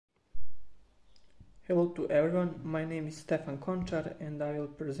Hello to everyone, my name is Stefan Koncar and I will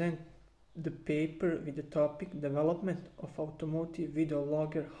present the paper with the topic Development of Automotive Video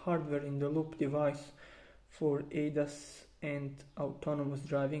Logger Hardware-in-the-Loop Device for ADAS and Autonomous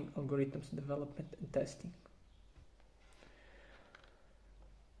Driving Algorithms Development and Testing.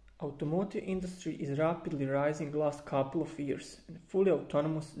 Automotive industry is rapidly rising last couple of years, and fully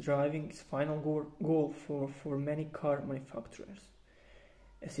autonomous driving is final goal for many car manufacturers.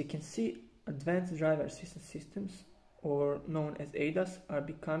 As you can see, advanced driver assistance systems, or known as ADAS, are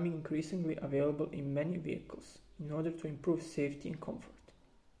becoming increasingly available in many vehicles in order to improve safety and comfort.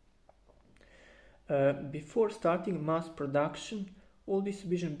 Before starting mass production, all these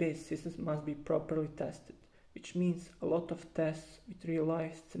vision-based systems must be properly tested, which means a lot of tests with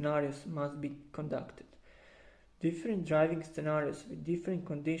real-life scenarios must be conducted. Different driving scenarios with different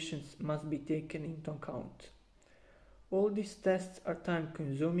conditions must be taken into account. All these tests are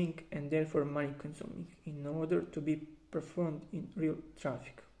time-consuming and therefore money-consuming in order to be performed in real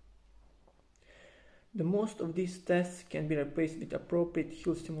traffic. The most of these tests can be replaced with appropriate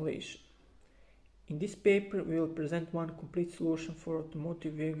HIL simulation. In this paper, we will present one complete solution for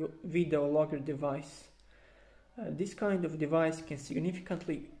automotive video logger device. This kind of device can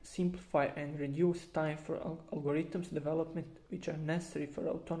significantly simplify and reduce time for algorithms development which are necessary for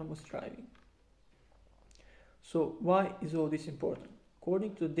autonomous driving. So why is all this important?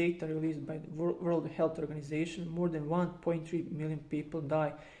 According to the data released by the World Health Organization, more than 1.3 million people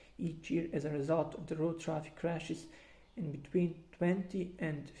die each year as a result of the road traffic crashes, and between 20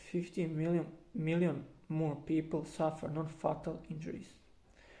 and 50 million more people suffer non-fatal injuries.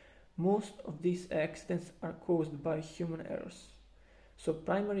 Most of these accidents are caused by human errors. So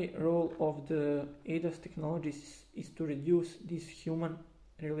primary role of the ADAS technologies is to reduce these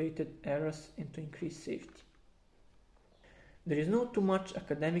human-related errors and to increase safety. There is not too much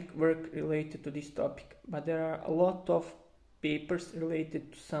academic work related to this topic, but there are a lot of papers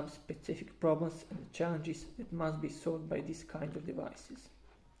related to some specific problems and challenges that must be solved by this kind of devices.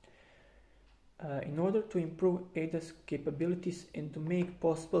 In order to improve ADAS capabilities and to make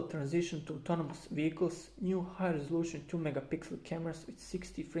possible transition to autonomous vehicles, new high-resolution 2-megapixel cameras with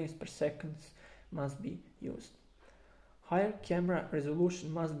 60 frames per second must be used. Higher camera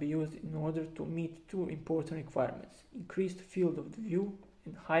resolution must be used in order to meet two important requirements: increased field of the view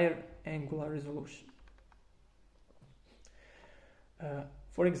and higher angular resolution.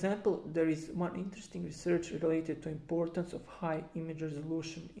 For example, there is one interesting research related to importance of high image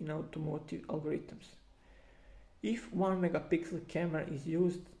resolution in automotive algorithms. If 1-megapixel camera is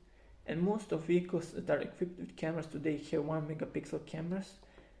used, and most of vehicles that are equipped with cameras today have 1-megapixel cameras,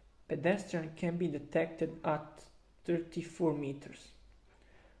 pedestrian can be detected at 34 meters.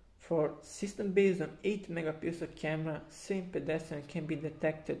 For system based on 8-megapixel camera, same pedestrian can be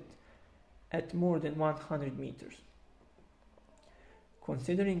detected at more than 100 meters.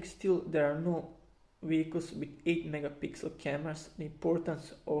 Considering still there are no vehicles with 8-megapixel cameras, the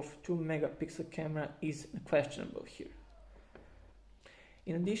importance of 2-megapixel camera is questionable here.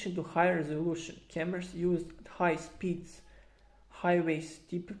 In addition to high resolution, cameras used at high speeds, highways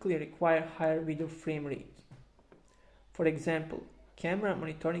typically require higher video frame rate. For example, camera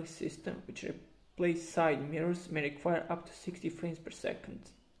monitoring system which replace side mirrors may require up to 60 frames per second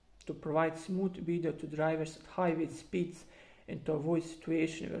to provide smooth video to drivers at highway speeds and to avoid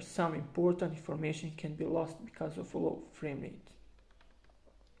situations where some important information can be lost because of a low frame rate.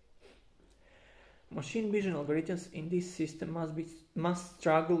 Machine vision algorithms in this system must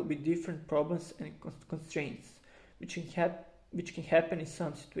struggle with different problems and constraints which can happen in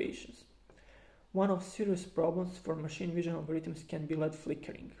some situations. One of serious problems for machine vision algorithms can be LED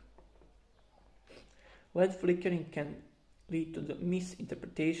flickering. LED flickering can lead to the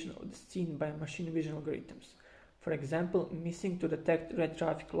misinterpretation of the scene by machine vision algorithms. For example, missing to detect red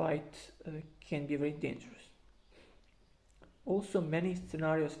traffic light can be very dangerous. Also, many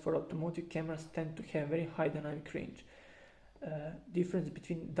scenarios for automotive cameras tend to have very high dynamic range, difference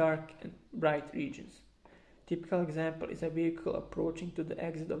between dark and bright regions. Typical example is a vehicle approaching to the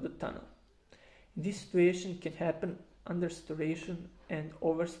exit of the tunnel. This situation can happen under saturation and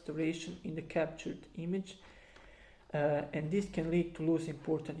over saturation in the captured image, and this can lead to lose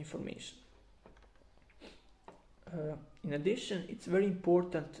important information. In addition, it's very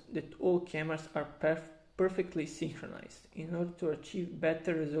important that all cameras are perfectly synchronized in order to achieve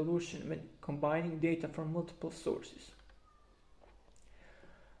better resolution when combining data from multiple sources.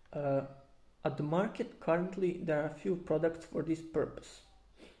 At the market currently there are few products for this purpose.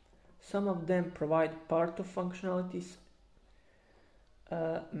 Some of them provide part of functionalities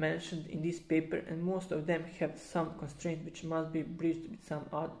mentioned in this paper, and most of them have some constraints which must be bridged with some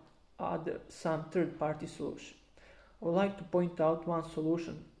some third-party solution. I would like to point out one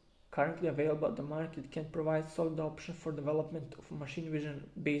solution currently available at the market can provide solid option for development of machine vision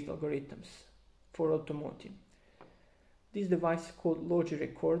based algorithms for automotive. This device is called Logi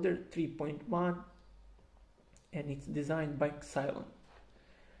Recorder 3.1 and it's designed by Xylon.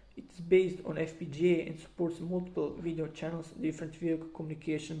 It is based on FPGA and supports multiple video channels, different vehicle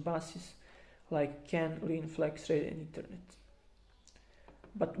communication buses like CAN, LIN, FlexRay and Ethernet.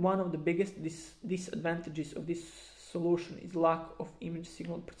 But one of the biggest disadvantages of this solution is lack of image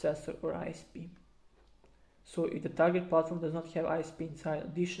signal processor or ISP. So if the target platform does not have ISP inside,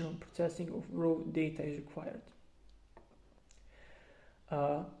 additional processing of raw data is required.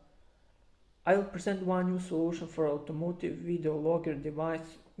 I will present one new solution for Automotive Video Logger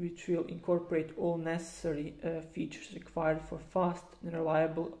device which will incorporate all necessary features required for fast and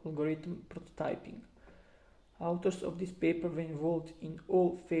reliable algorithm prototyping. Authors of this paper were involved in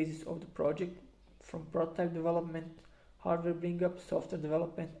all phases of the project, from prototype development, hardware bring-up, software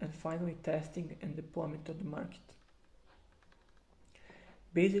development, and finally testing and deployment of the market.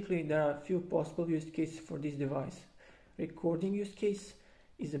 Basically, there are a few possible use cases for this device. Recording use case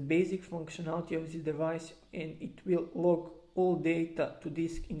is a basic functionality of this device and it will log all data to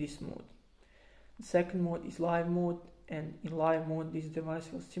disk in this mode. The second mode is live mode, and in live mode this device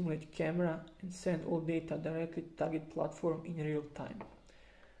will simulate camera and send all data directly to target platform in real time.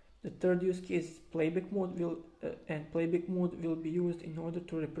 The third use case is playback mode playback mode will be used in order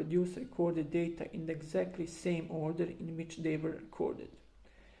to reproduce recorded data in the exactly same order in which they were recorded.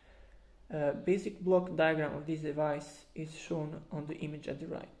 Basic block diagram of this device is shown on the image at the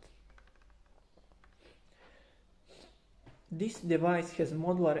right. This device has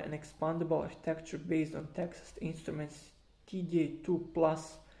modular and expandable architecture based on Texas Instruments TDA2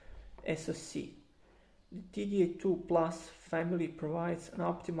 Plus SoC. The TDA2 Plus family provides an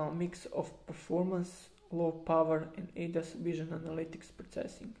optimal mix of performance, low power, and ADAS vision analytics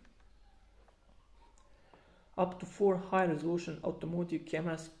processing. Up to 4 high-resolution automotive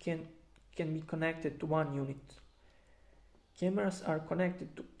cameras can be connected to one unit. Cameras are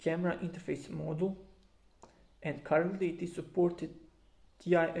connected to camera interface module, and currently it is supported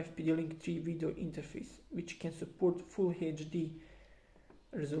TI FPD Link 3 video interface, which can support full HD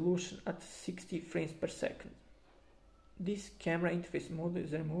resolution at 60 frames per second. This camera interface module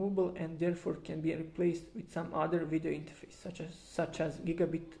is removable and therefore can be replaced with some other video interface such as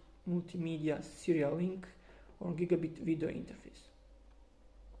gigabit multimedia serial link or gigabit video interface.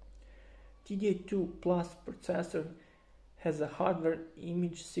 TDA2 Plus processor has a hardware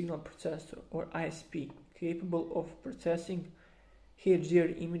image signal processor or ISP capable of processing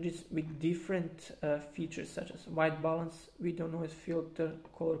HDR images with different features such as white balance, video noise filter,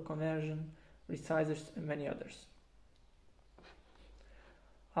 color conversion, resizers, and many others.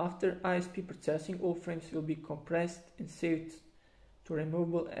 After ISP processing, all frames will be compressed and saved to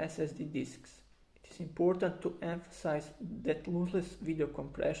removable SSD disks. It is important to emphasize that lossless video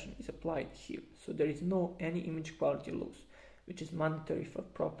compression is applied here, so there is no any image quality loss, which is mandatory for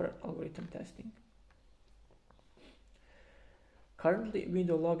proper algorithm testing. Currently,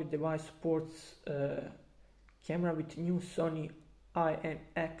 Video Logger device supports camera with new Sony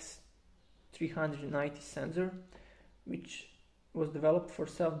IMX390 sensor, which was developed for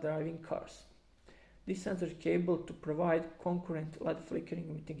self-driving cars. This sensor is capable to provide concurrent LED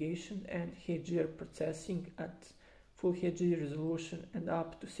flickering mitigation and HDR processing at full HD resolution and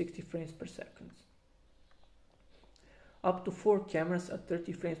up to 60 frames per second. Up to 4 cameras at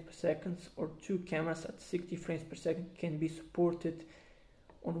 30 frames per second or 2 cameras at 60 frames per second can be supported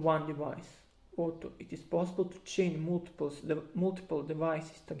on one device. Also, it is possible to chain multiple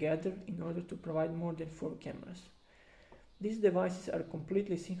devices together in order to provide more than 4 cameras. These devices are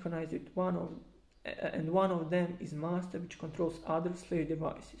completely synchronized with one of them is master, which controls other slave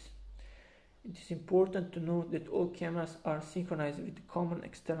devices. It is important to note that all cameras are synchronized with common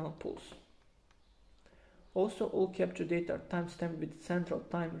external pulse. Also, all capture data are time-stamped with central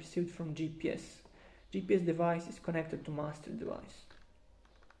time received from GPS. GPS device is connected to master device.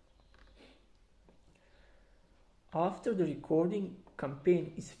 After the recording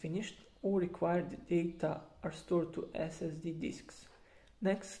campaign is finished, all required data are stored to SSD disks.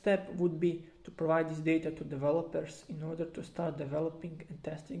 Next step would be to provide this data to developers in order to start developing and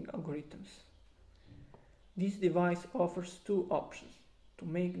testing algorithms. This device offers 2 options: to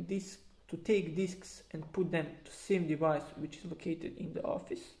take disks and put them to same device which is located in the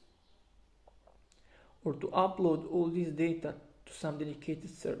office, or to upload all this data to some dedicated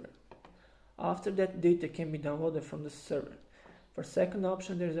server. After that, data can be downloaded from the server. For second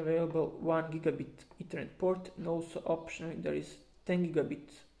option, there is available 1 gigabit Ethernet port, and also optionally there is 10 gigabit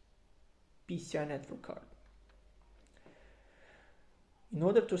PCI network card. In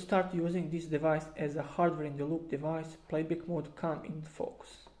order to start using this device as a hardware-in-the-loop device, playback mode comes into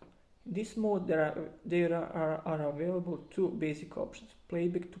focus. In this mode, there are available two basic options: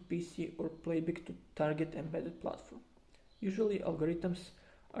 playback to PC or playback to target embedded platform. Usually, algorithms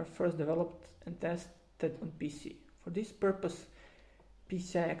are first developed and tested on PC. For this purpose,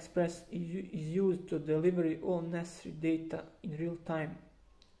 PCI Express is used to deliver all necessary data in real time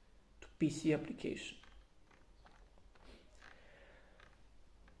to PC application.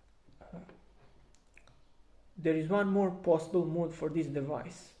 There is one more possible mode for this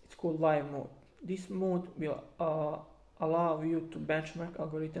device. It's called live mode. This mode will allow you to benchmark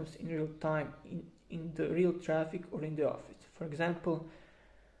algorithms in real time in the real traffic or in the office. For example,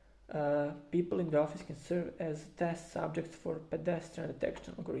 people in the office can serve as test subjects for pedestrian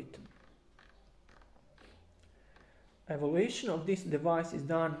detection algorithm. Evaluation of this device is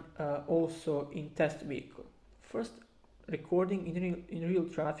done also in test vehicle. First, recording in real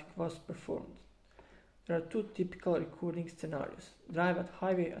traffic was performed. There are two typical recording scenarios: drive at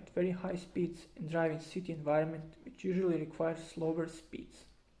highway at very high speeds and drive in city environment, which usually requires slower speeds.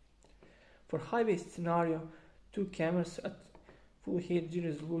 For highway scenario, two cameras at full HD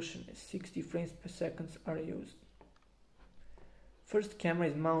resolution at 60 frames per second are used. First camera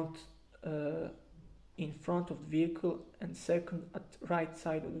is mounted in front of the vehicle and second at right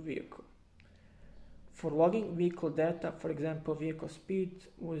side of the vehicle. For logging vehicle data, for example vehicle speed,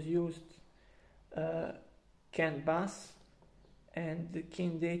 was used CAN bus, and the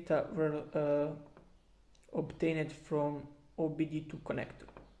CAN data were obtained from OBD2 connector.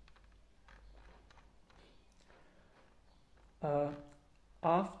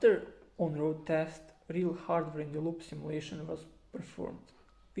 After on-road test, real hardware-in-the-loop simulation was performed.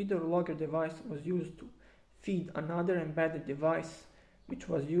 Video logger device was used to feed another embedded device, which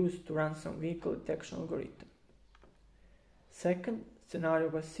was used to run some vehicle detection algorithm. Second scenario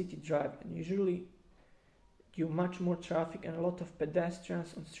was city drive, and usually due much more traffic and a lot of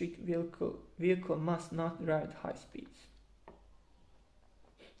pedestrians on street, vehicle must not drive at high speeds.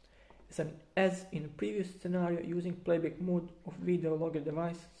 As in the previous scenario, using playback mode of video logger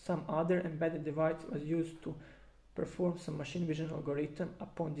device, some other embedded device was used to perform some machine vision algorithm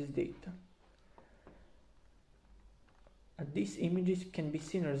upon this data. At these images can be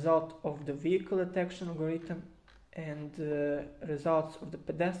seen result of the vehicle detection algorithm and results of the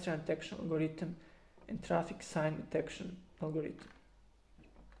pedestrian detection algorithm and traffic sign detection algorithm.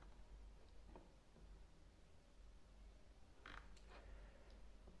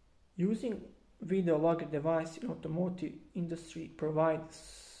 Using video logger device in automotive industry provides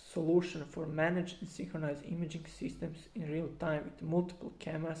solution for managed and synchronized imaging systems in real time with multiple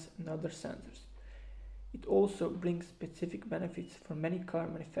cameras and other sensors. It also brings specific benefits for many car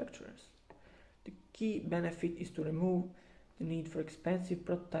manufacturers. The key benefit is to remove the need for expensive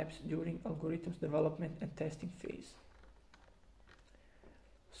prototypes during algorithms development and testing phase.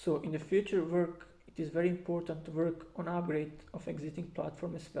 So in the future work, it is very important to work on upgrade of existing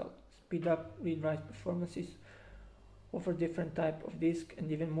platform as well. Speed up read-write performances, offer different type of disk and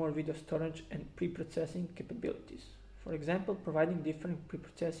even more video storage and pre-processing capabilities. For example, providing different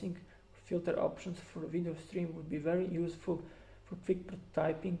pre-processing filter options for video stream would be very useful for quick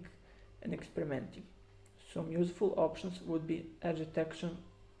prototyping and experimenting. Some useful options would be edge detection,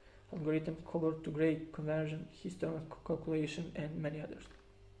 algorithm color to gray conversion, histogram calculation, and many others.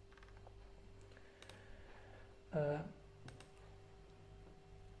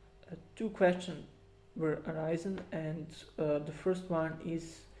 Two questions were arisen, and the first one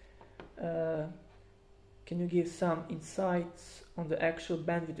is can you give some insights on the actual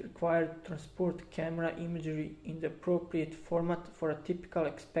bandwidth required to transport camera imagery in the appropriate format for a typical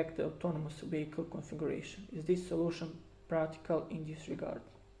expected autonomous vehicle configuration? Is this solution practical in this regard?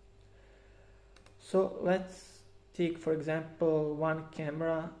 So let's take, for example, one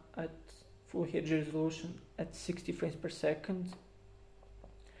camera at full HD resolution at 60 frames per second.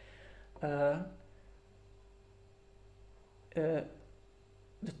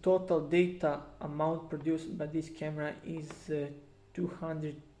 The total data amount produced by this camera is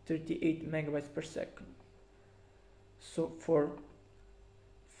 238 megabytes per second. So for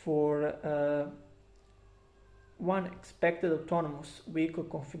one expected autonomous vehicle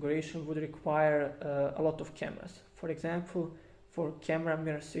configuration would require a lot of cameras. For example, for camera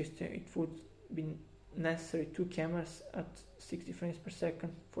mirror system, it would be necessary 2 cameras at 60 frames per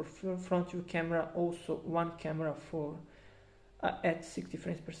second. For front view camera, also 1 camera for at 60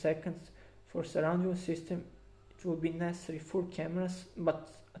 frames per second. For surround view system, it will be necessary 4 cameras,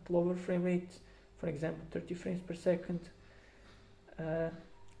 but at lower frame rate, for example 30 frames per second.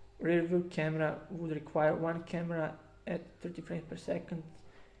 rear view camera would require one camera at 30 frames per second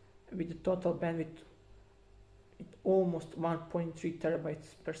with a total bandwidth at almost 1.3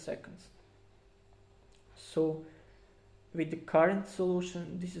 terabytes per second. So with the current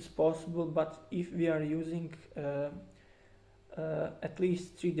solution this is possible, but if we are using at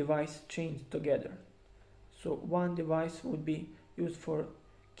least 3 devices chained together. So one device would be used for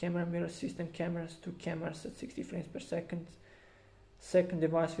camera mirror system cameras, 2 cameras at 60 frames per second. Second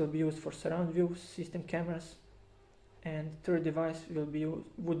device will be used for surround view system cameras, and third device would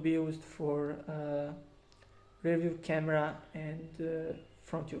be used for rear view camera and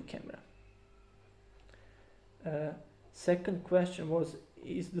front view camera. Second question was,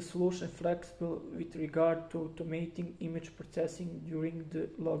 is the solution flexible with regard to automating image processing during the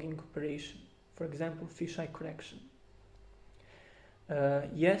logging operation, for example fisheye correction?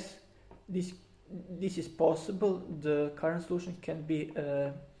 Yes, this is possible. The current solution can be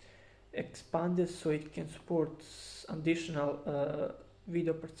expanded so it can support additional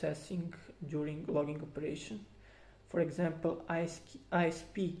video processing during logging operation. For example,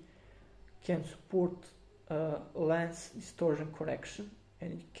 ISP can support lens distortion correction,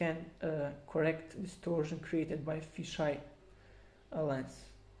 and it can correct distortion created by fisheye lens.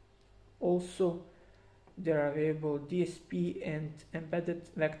 Also, there are available DSP and embedded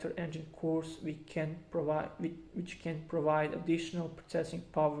vector engine cores which can provide additional processing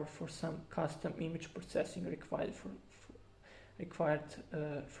power for some custom image processing required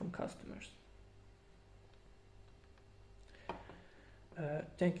from customers.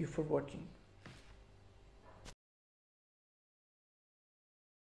 Thank you for watching.